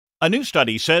A new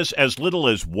study says as little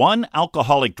as one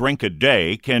alcoholic drink a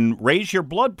day can raise your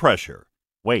blood pressure.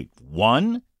 Wait,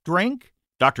 one drink?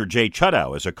 Dr. Jay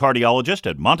Chudow is a cardiologist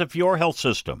at Montefiore Health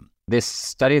System. This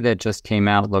study that just came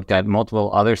out looked at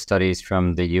multiple other studies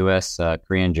from the US,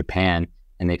 Korea, and Japan,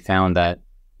 and they found that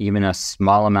even a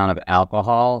small amount of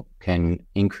alcohol can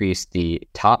increase the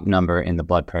top number in the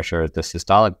blood pressure, the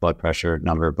systolic blood pressure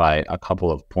number, by a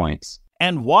couple of points.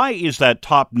 And why is that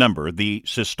top number, the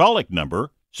systolic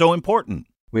number, so important?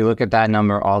 We look at that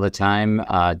number all the time,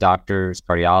 doctors,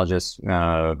 cardiologists,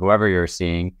 whoever you're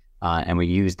seeing, and we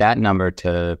use that number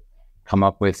to come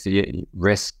up with the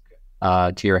risk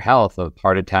to your health of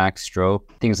heart attack,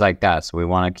 stroke, things like that. So we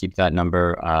want to keep that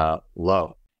number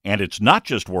low. And it's not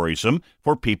just worrisome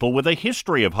for people with a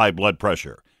history of high blood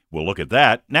pressure. We'll look at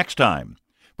that next time.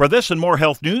 For this and more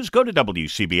health news, go to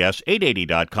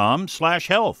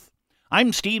WCBS880.com/health.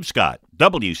 I'm Steve Scott,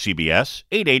 WCBS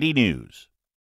 880 News.